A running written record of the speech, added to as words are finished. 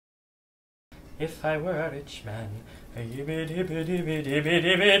if I were a rich man.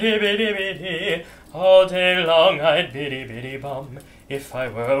 All day long I'd biddy biddy bum if I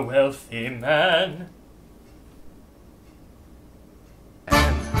were a wealthy man.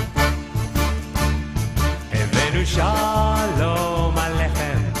 Evenu shalom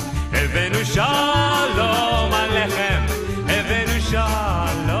alechem, Evenu shalom alechem, Evenu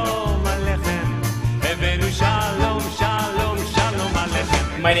shalom alechem, Evenu shalom, shalom, shalom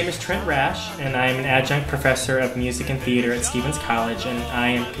alechem. My name is Trent Rash, and I am an adjunct professor of music and theater at Stevens College, and I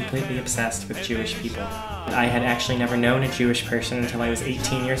am completely obsessed with Jewish people. I had actually never known a Jewish person until I was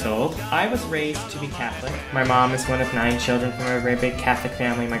 18 years old. I was raised to be Catholic. My mom is one of 9 children from a very big Catholic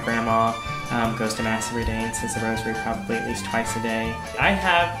family. My grandma goes to Mass every day and says the rosary probably at least twice a day. I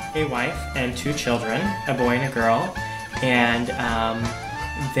have a wife and 2 children, a boy and a girl, and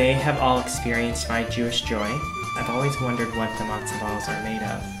they have all experienced my Jewish joy. I've always wondered what the matzo balls are made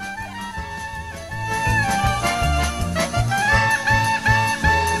of.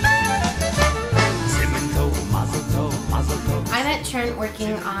 I met Trent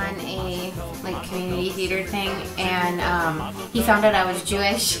working on a community theater thing, and he found out I was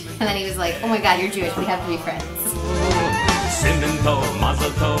Jewish, and then he was like, "Oh my God, you're Jewish. We have to be friends."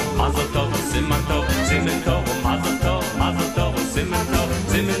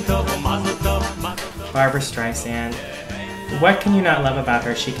 Barbra Streisand. What can you not love about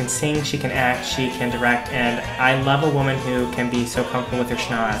her? She can sing, she can act, she can direct, and I love a woman who can be so comfortable with her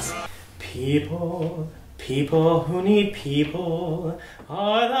schnoz. People who need people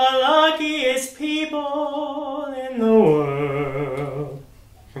are the luckiest people in the world.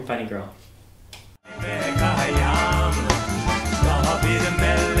 From Funny Girl.